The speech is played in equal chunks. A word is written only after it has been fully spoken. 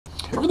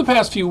Over the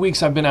past few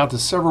weeks, I've been out to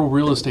several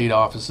real estate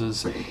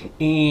offices,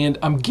 and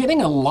I'm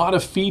getting a lot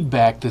of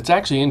feedback that's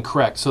actually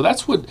incorrect. So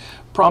that's what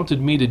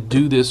prompted me to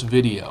do this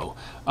video.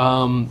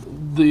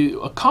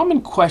 A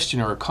common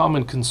question or a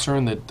common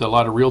concern that a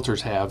lot of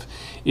realtors have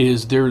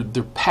is they're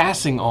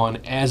passing on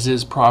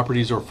as-is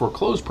properties or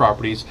foreclosed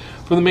properties.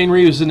 For the main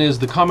reason is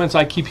the comments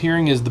I keep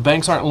hearing is the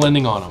banks aren't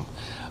lending on them.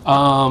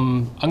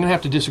 I'm going to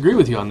have to disagree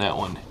with you on that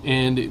one.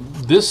 And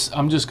this,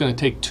 I'm just going to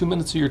take 2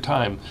 minutes of your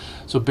time.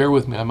 So bear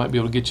with me. I might be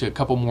able to get you a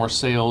couple more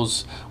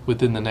sales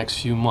within the next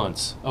few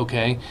months.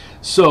 Okay.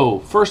 So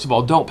first of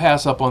all, don't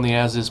pass up on the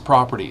as-is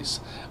properties.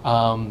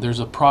 There's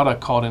a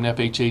product called an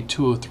FHA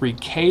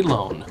 203K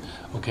loan.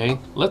 Okay.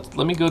 Let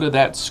me go to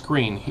that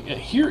screen.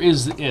 Here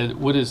is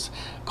what is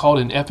called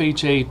an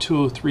FHA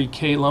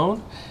 203K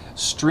loan.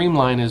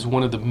 Streamline is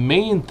one of the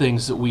main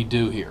things that we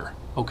do here.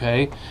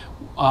 Okay.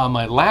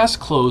 My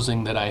last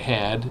closing that I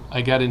had,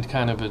 I got into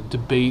kind of a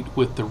debate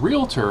with the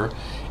realtor,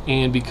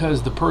 and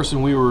because the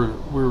person we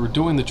were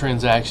doing the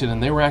transaction,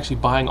 and they were actually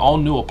buying all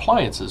new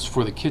appliances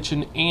for the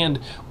kitchen and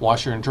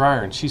washer and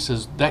dryer, and she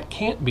says that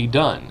can't be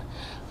done.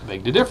 I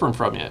beg to differ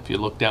from you. If you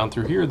look down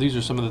through here, these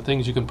are some of the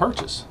things you can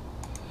purchase.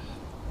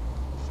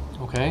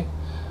 Okay.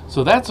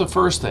 So that's the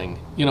first thing.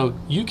 You know,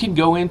 you can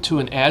go into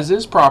an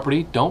as-is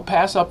property, don't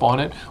pass up on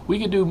it. We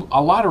can do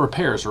a lot of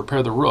repairs,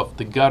 repair the roof,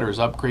 the gutters,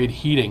 upgrade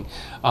heating.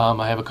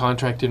 I have a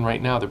contract in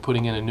right now. They're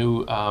putting in a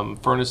new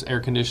furnace, air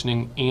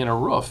conditioning, and a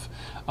roof.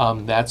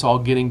 That's all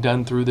getting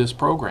done through this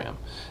program.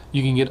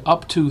 You can get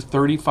up to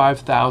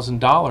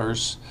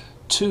 $35,000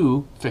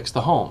 to fix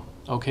the home.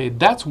 Okay,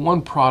 that's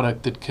one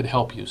product that could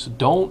help you. So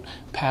don't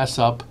pass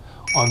up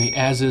on the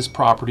as-is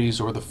properties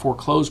or the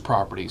foreclosed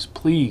properties.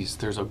 Please,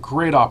 there's a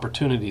great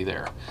opportunity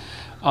there.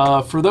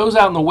 For those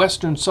out in the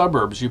western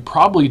suburbs, you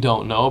probably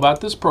don't know about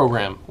this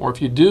program, or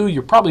if you do,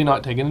 you're probably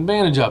not taking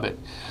advantage of it.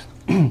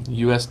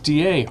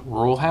 USDA,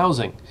 rural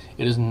housing.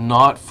 It is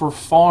not for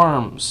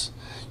farms.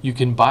 You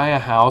can buy a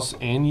house,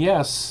 and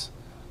yes,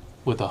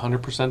 with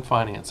 100%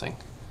 financing.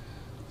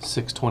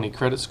 620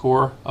 credit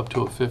score, up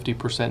to a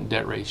 50%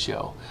 debt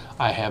ratio.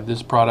 I have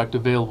this product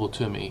available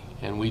to me,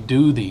 and we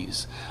do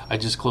these. I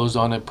just closed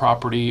on a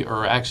property,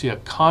 or actually a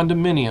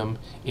condominium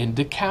in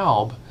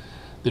DeKalb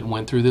that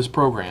went through this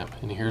program.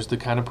 And here's the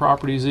kind of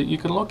properties that you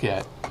can look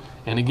at.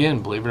 And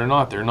again, believe it or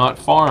not, they're not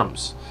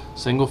farms.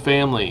 Single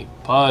family,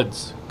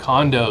 PUDs,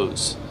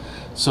 condos.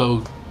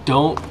 So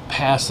don't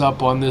pass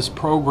up on this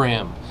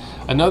program.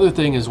 Another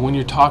thing is when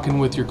you're talking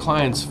with your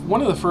clients,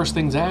 one of the first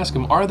things to ask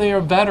them, are they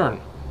a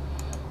veteran?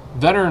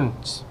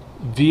 Veterans,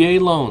 VA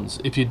loans.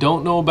 If you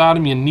don't know about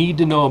them, you need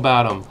to know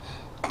about them.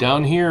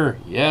 Down here,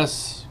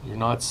 yes, you're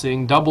not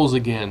seeing doubles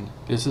again.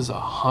 This is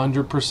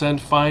 100%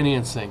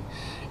 financing,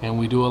 and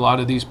we do a lot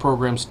of these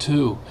programs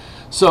too.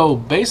 So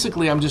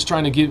basically, I'm just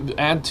trying to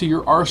add to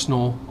your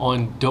arsenal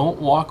on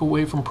don't walk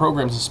away from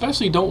programs.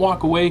 Especially don't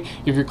walk away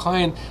if your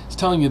client is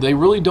telling you they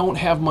really don't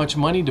have much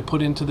money to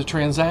put into the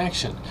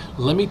transaction.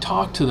 Let me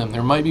talk to them.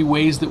 There might be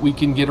ways that we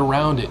can get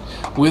around it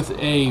with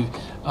a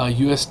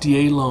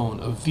USDA loan,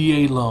 a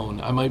VA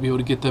loan. I might be able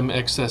to get them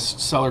excess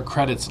seller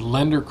credits,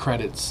 lender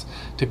credits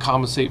to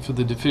compensate for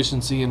the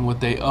deficiency in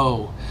what they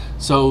owe.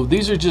 So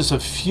these are just a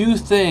few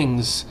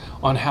things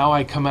on how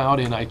I come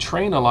out and I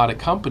train a lot of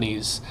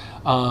companies.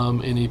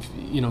 And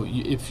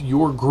if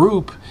your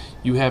group,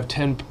 you have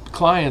 10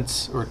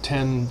 clients or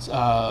 10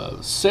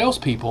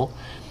 salespeople,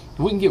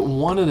 we can get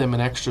one of them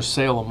an extra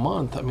sale a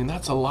month. I mean,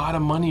 that's a lot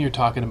of money you're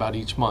talking about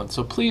each month.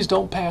 So please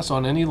don't pass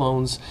on any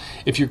loans.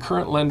 If your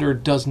current lender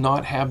does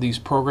not have these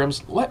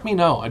programs, let me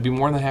know. I'd be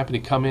more than happy to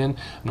come in.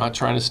 I'm not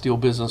trying to steal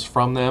business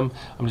from them.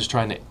 I'm just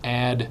trying to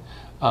add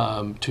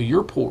to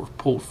your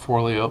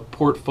portfolio,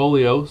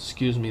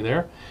 excuse me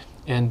there,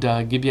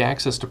 and give you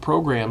access to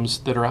programs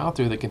that are out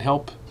there that can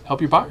help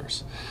your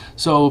buyers.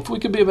 So if we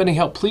could be of any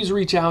help, please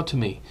reach out to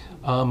me.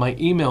 My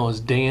email is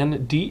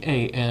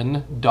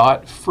dan.frio,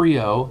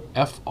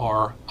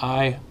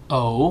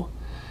 F-R-I-O,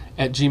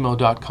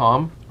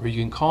 @gmail.com, or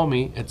you can call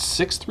me at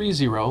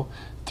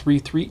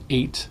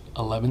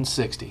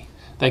 630-338-1160.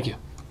 Thank you.